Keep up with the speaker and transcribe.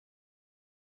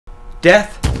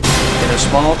Death in a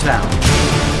Small Town.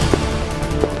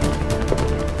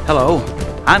 Hello,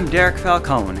 I'm Derek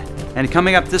Falcone, and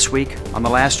coming up this week on The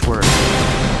Last Word.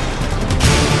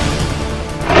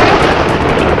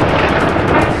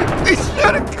 They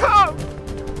should have come!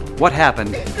 What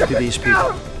happened to these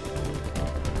people?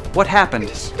 What happened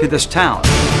to this town?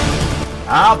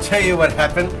 I'll tell you what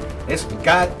happened. This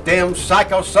goddamn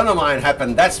psycho son of mine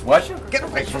happened, that's what. Get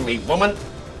away from me, woman.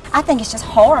 I think it's just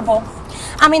horrible.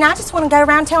 I mean, I just want to go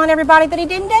around telling everybody that he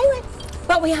didn't do it.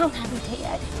 But we all know he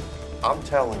did. I'm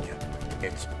telling you,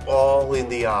 it's all in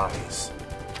the eyes.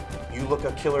 You look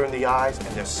a killer in the eyes and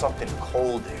there's something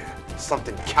cold there,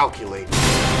 something calculated.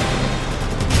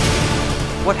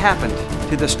 What happened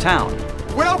to this town?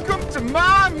 Welcome to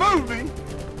my movie!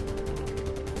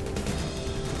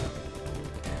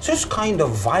 This kind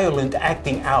of violent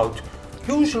acting out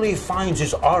usually finds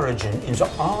its origin in the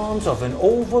arms of an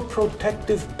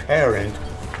overprotective parent.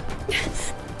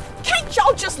 Can't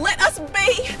y'all just let us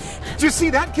be? Did you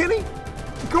see that, Kenny?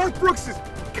 Garth Brooks is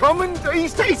coming to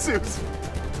East Jesus.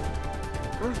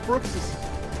 Garth Brooks is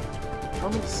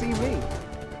coming to see me.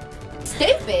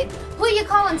 Stupid? Who you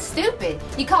calling stupid?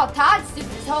 You called Todd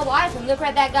stupid his whole life, and look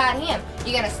where that got him.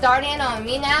 You gonna start in on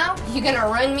me now? You gonna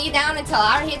run me down until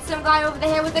I hit some guy over the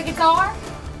head with a guitar?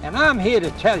 And I'm here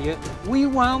to tell you, we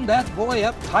wound that boy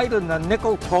up tighter than a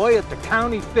nickel toy at the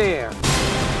county fair.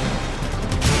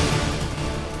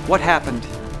 What happened to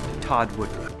Todd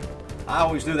Woodruff? I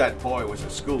always knew that boy was a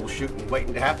school shooting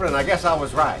waiting to happen, and I guess I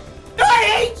was right. I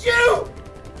hate you!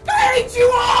 I hate you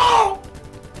all!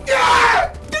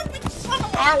 Ah! Stupid son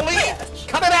of a bitch!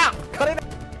 Cut it out! Cut it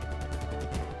out!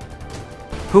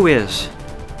 Who is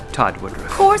Todd Woodruff?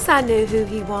 Of course I knew who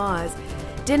he was.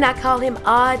 Didn't I call him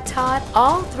Odd Todd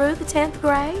all through the 10th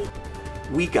grade?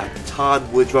 We got Todd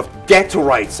Woodruff dead to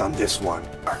rights on this one.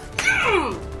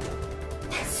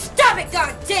 Stop it,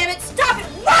 goddammit! Stop it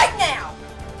right now!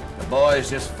 The boy's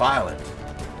just violent.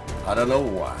 I don't know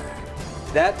why.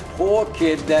 That poor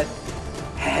kid, that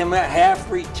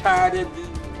half-retarded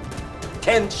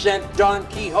 10-cent Don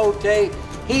Quixote,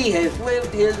 he has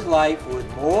lived his life with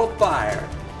more fire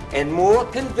and more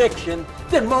conviction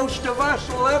than most of us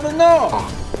will ever know.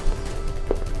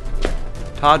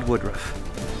 Todd Woodruff,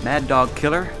 Mad Dog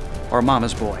Killer or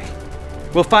Mama's Boy?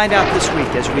 We'll find out this week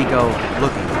as we go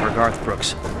looking for Garth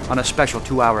Brooks on a special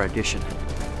 2-hour edition.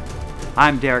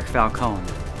 I'm Derek Falcone,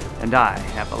 and I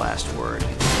have the last word.